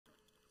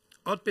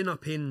I'd been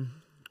up in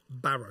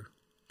Barrow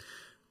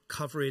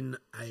covering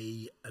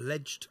a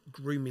alleged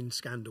grooming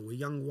scandal. A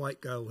young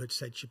white girl had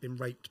said she'd been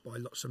raped by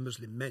lots of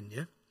Muslim men,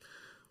 yeah?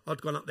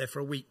 I'd gone up there for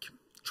a week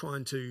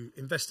trying to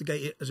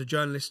investigate it as a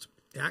journalist.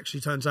 It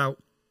actually turns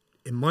out,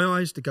 in my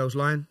eyes, the girl's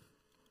lying.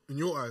 In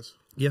your eyes?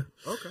 Yeah.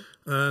 Okay.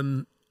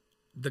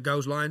 The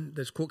girl's lying.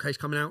 There's a court case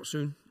coming out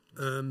soon.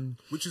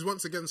 Which is,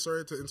 once again,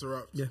 sorry to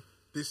interrupt. Yeah.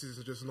 This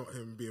is just not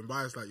him being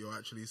biased, like you're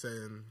actually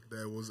saying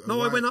there was a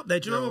No, I went up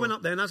there. Do you know girl. I went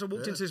up there? And as I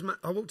walked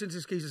into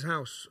this geezer's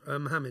house,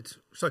 Mohammed.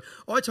 So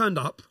I turned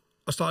up.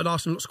 I started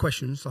asking lots of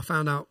questions. I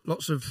found out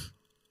lots of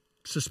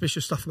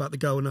suspicious stuff about the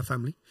girl and her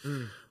family.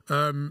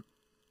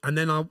 And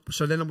then I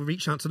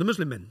reached out to the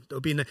Muslim men that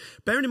would be in there.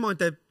 Bearing in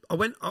mind,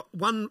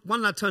 one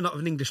lad turned up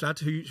with an English lad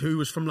who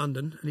was from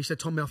London, and he said,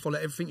 "Tommy, I follow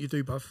everything you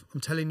do, bruv.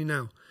 I'm telling you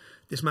now,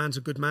 this man's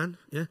a good man.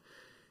 Yeah,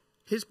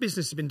 his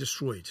business has been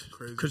destroyed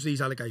because of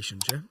these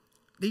allegations. Yeah,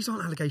 these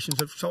aren't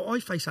allegations of. So I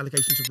face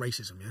allegations of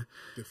racism. Yeah,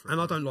 different,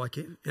 and I don't like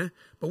it. Yeah,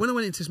 but when I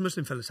went into this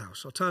Muslim fella's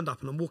house, I turned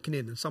up and I'm walking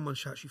in, and someone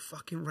shouts, "You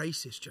fucking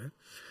racist, yeah,"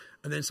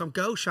 and then some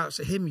girl shouts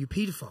at him, "You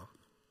paedophile."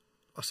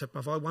 I said,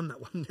 bruv, I won that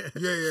one.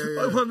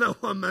 Yeah. I won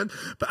that one, man.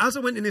 But as I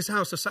went in his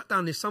house, I sat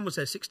down, his son was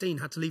there, 16,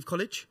 had to leave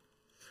college.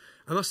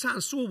 And I sat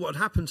and saw what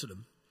had happened to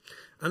them.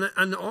 And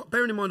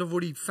bearing in mind, I've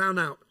already found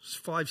out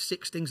 5,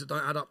 6 things that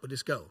don't add up with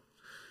this girl.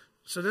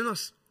 So then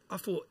I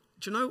thought,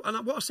 do you know,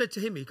 and what I said to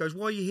him, he goes,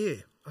 "Why are you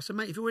here?" I said,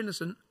 "Mate, if you're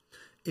innocent,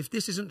 if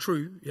this isn't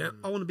true,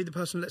 I want to be the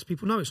person that lets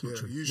people know it's not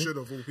true." You should,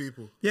 of all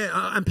people.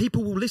 Yeah, and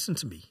people will listen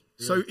to me.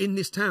 So in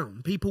this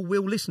town, people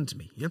will listen to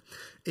me,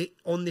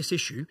 on this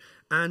issue.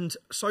 And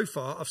so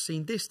far, I've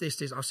seen this.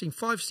 I've seen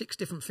 5, 6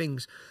 different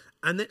things.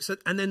 And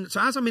then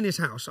as I'm in his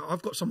house,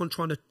 I've got someone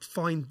trying to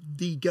find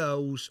the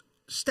girl's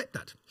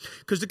stepdad.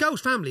 Because the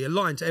girl's family are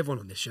lying to everyone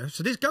on this, yeah?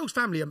 So this girl's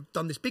family have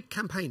done this big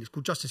campaign. It's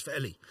called Justice for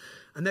Ellie.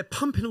 And they're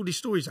pumping all these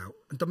stories out.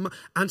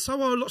 And so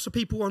are lots of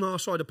people on our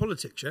side of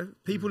politics, yeah?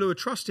 People who are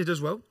trusted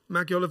as well.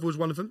 Maggie Oliver was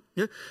one of them,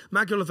 yeah?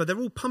 Maggie Oliver, they're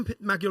all pumping.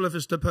 Maggie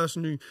Oliver's the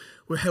person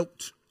who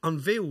helped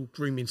unveil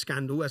grooming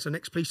scandal as an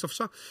ex-police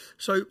officer.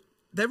 So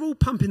they're all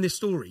pumping this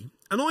story.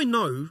 And I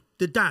know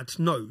the dad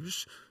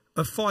knows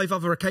of 5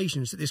 other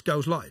occasions that this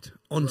girl's lied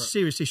on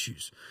serious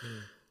issues.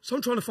 So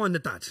I'm trying to find the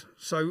dad.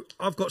 So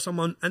I've got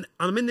someone, and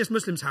I'm in this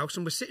Muslim's house,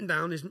 and we're sitting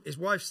down. His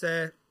wife's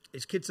there,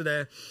 his kids are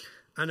there,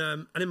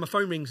 and then my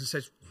phone rings and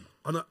says,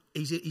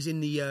 he's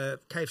in the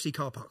KFC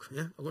car park.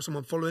 Yeah, I've got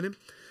someone following him.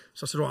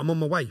 So I said, "Right, I'm on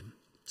my way."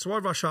 So I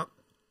rush up,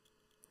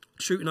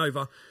 shooting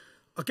over.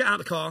 I get out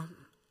of the car,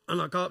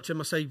 and I go up to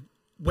him. I say,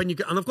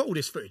 and I've got all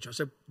this footage. I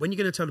said, "When are you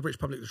going to tell the British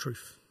public the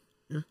truth?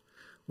 Yeah,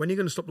 when are you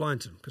going to stop lying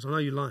to them? Because I know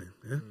you're lying."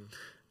 Yeah,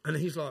 and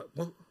he's like,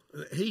 "What?"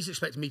 He's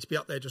expecting me to be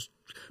up there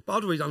but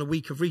I'd already done a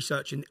week of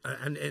research and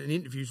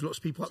interviews lots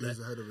of people up there.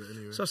 Ahead of it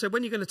anyway. So I said,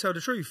 "When are you going to tell the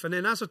truth?" And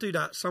then as I do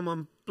that,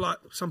 some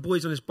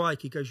boy's on his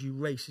bike. He goes, "You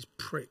racist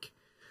prick."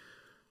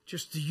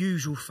 Just the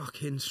usual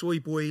fucking soy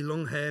boy,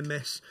 long hair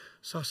mess.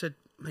 So I said,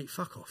 "Mate,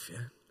 fuck off,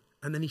 yeah."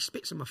 And then he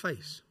spits in my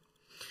face.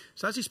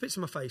 So as he spits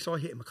in my face, I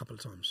hit him a couple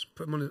of times.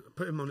 Put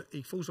him on.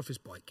 He falls off his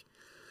bike.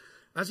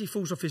 As he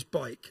falls off his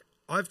bike,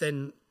 I've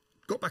then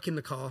got back in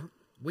the car.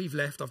 We've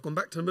left. I've gone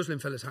back to the Muslim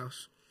fella's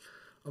house.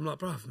 I'm like,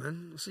 "Bruv,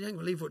 man," I said, "You ain't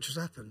gonna believe what just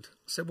happened." I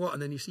said, "What?"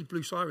 And then you see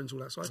blue sirens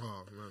all outside.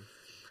 Oh, man.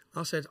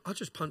 I said, "I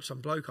just punched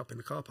some bloke up in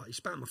the car park. He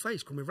spat in my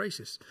face, called me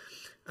racist."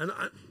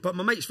 But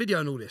my mate's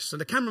videoing all this. So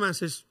the cameraman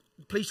says,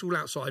 "Police are all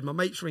outside." My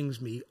mate rings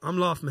me. I'm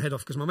laughing my head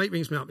off because my mate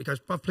rings me up. He goes,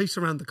 "Bruv, police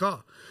are around the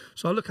car."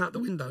 So I look out the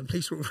window and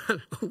police are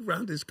all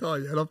around his car.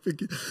 Yeah, and I'm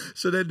thinking,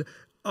 so then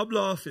I'm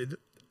laughing.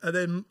 And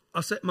then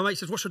my mate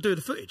says, "What should I do with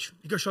the footage?"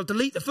 He goes, "Shall I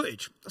delete the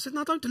footage?" I said,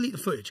 "No, don't delete the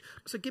footage."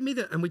 I said, "Give me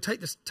the," and we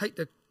take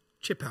the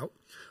chip out.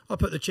 I'll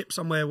put the chip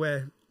somewhere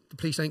where the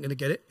police ain't going to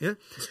get it, yeah?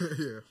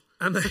 Yeah.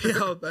 And,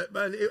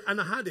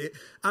 and I had it.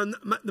 And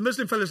the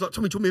Muslim fella's like,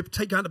 "Tommy, do you want me to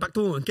take you out the back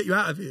door and get you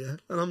out of here?"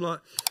 And I'm like,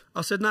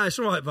 I said, "No, it's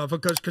all right, brother,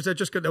 because they'll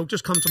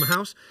just come to my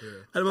house." Yeah.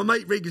 And my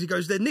mate rings, he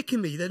goes, "They're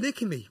nicking me.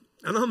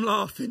 And I'm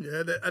laughing,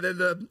 yeah? And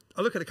then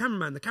I look at the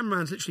cameraman. The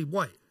cameraman's literally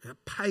white, yeah?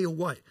 Pale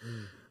white.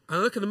 And I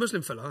look at the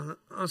Muslim fella,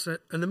 I said,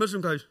 and the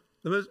Muslim goes,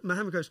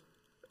 Mohammed goes,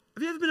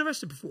 "Have you ever been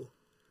arrested before?"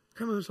 The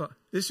cameraman's like,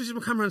 "This is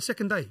my cameraman's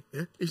second day."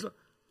 Yeah? He's like,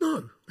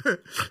 "No."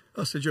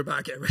 I said, "You're about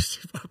to get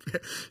arrested."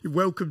 You're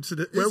welcome to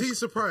the... Is he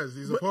surprised?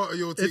 He's a part of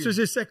your team. This was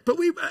his second... But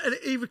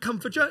he would come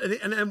for...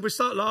 And we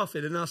start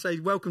laughing, and I say,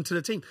 "Welcome to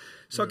the team."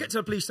 So I get to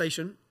the police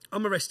station.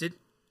 I'm arrested.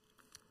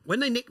 When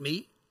they nick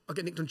me, I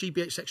get nicked on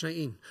GBH Section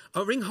 18.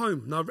 I ring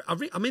home. No,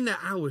 I'm in there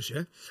hours,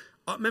 yeah?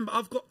 I remember,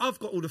 I've got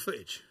all the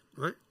footage,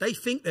 right? They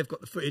think they've got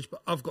the footage,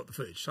 but I've got the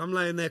footage. So I'm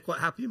laying there quite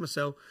happy with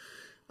myself.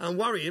 I'm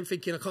worrying,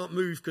 thinking I can't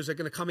move because they're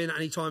going to come in at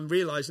any time,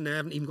 realising they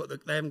haven't got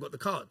the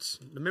cards,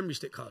 the memory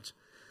stick cards.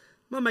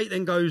 My mate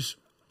then goes,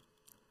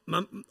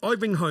 I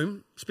ring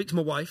home, speak to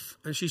my wife,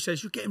 and she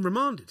says, "You're getting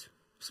remanded."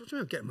 I said, "What do you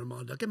mean I'm getting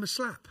remanded? I give him a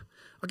slap.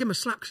 I give him a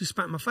slap because he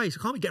spat in my face.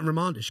 I can't be getting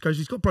remanded." She goes,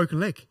 "He's got a broken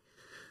leg."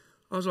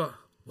 I was like,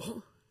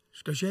 "What?"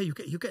 She goes, "Yeah, you're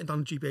getting done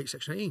in GBH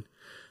Section 18.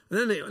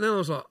 And then I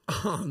was like,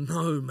 "Oh,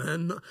 no,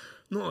 man.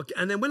 Not again."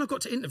 And then when I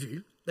got to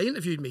interview, they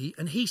interviewed me,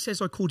 and he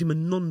says I called him a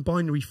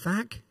non-binary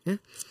fag. Yeah,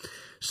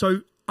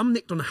 so I'm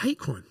nicked on a hate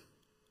crime.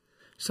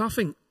 So I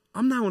think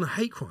I'm now on a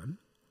hate crime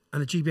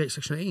and a GBH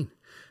Section 18,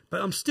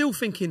 but I'm still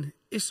thinking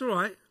it's all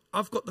right.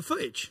 I've got the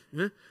footage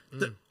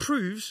that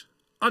proves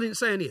I didn't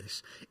say any of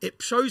this.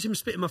 It shows him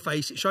spitting my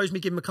face. It shows me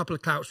giving him a couple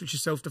of clouts, which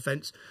is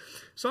self-defence.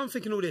 So I'm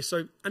thinking all this.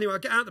 So anyway, I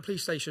get out of the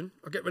police station.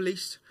 I get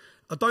released.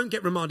 I don't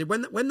get remanded.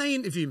 When they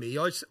interview me,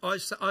 I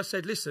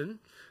said, listen,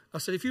 I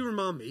said, if you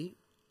remand me,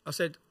 I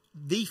said,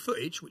 the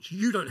footage, which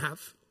you don't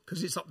have,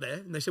 because it's up there.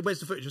 And they said, where's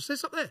the footage? I said,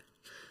 it's up there.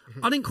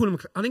 I didn't call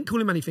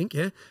him anything,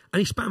 yeah? And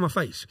he spat in my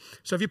face.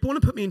 So if you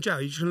want to put me in jail,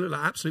 you're just going to look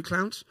like absolute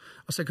clowns.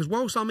 I said, because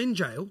whilst I'm in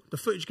jail, the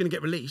footage is going to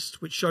get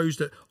released, which shows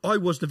that I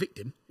was the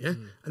victim, yeah?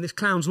 And this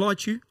clown's lied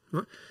to you,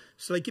 right?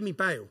 So they give me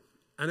bail.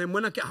 And then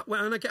when I get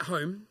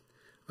home,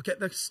 I get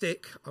the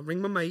stick, I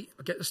ring my mate,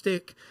 I get the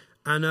stick,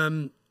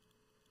 and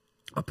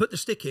I put the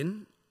stick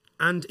in,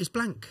 and it's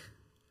blank.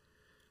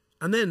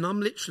 And then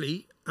I'm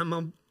literally,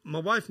 and my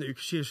wife knew,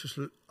 because she was just,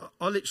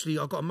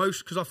 I got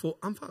emotional, because I thought,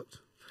 I'm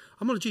fucked.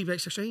 I'm on a GBH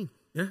 16.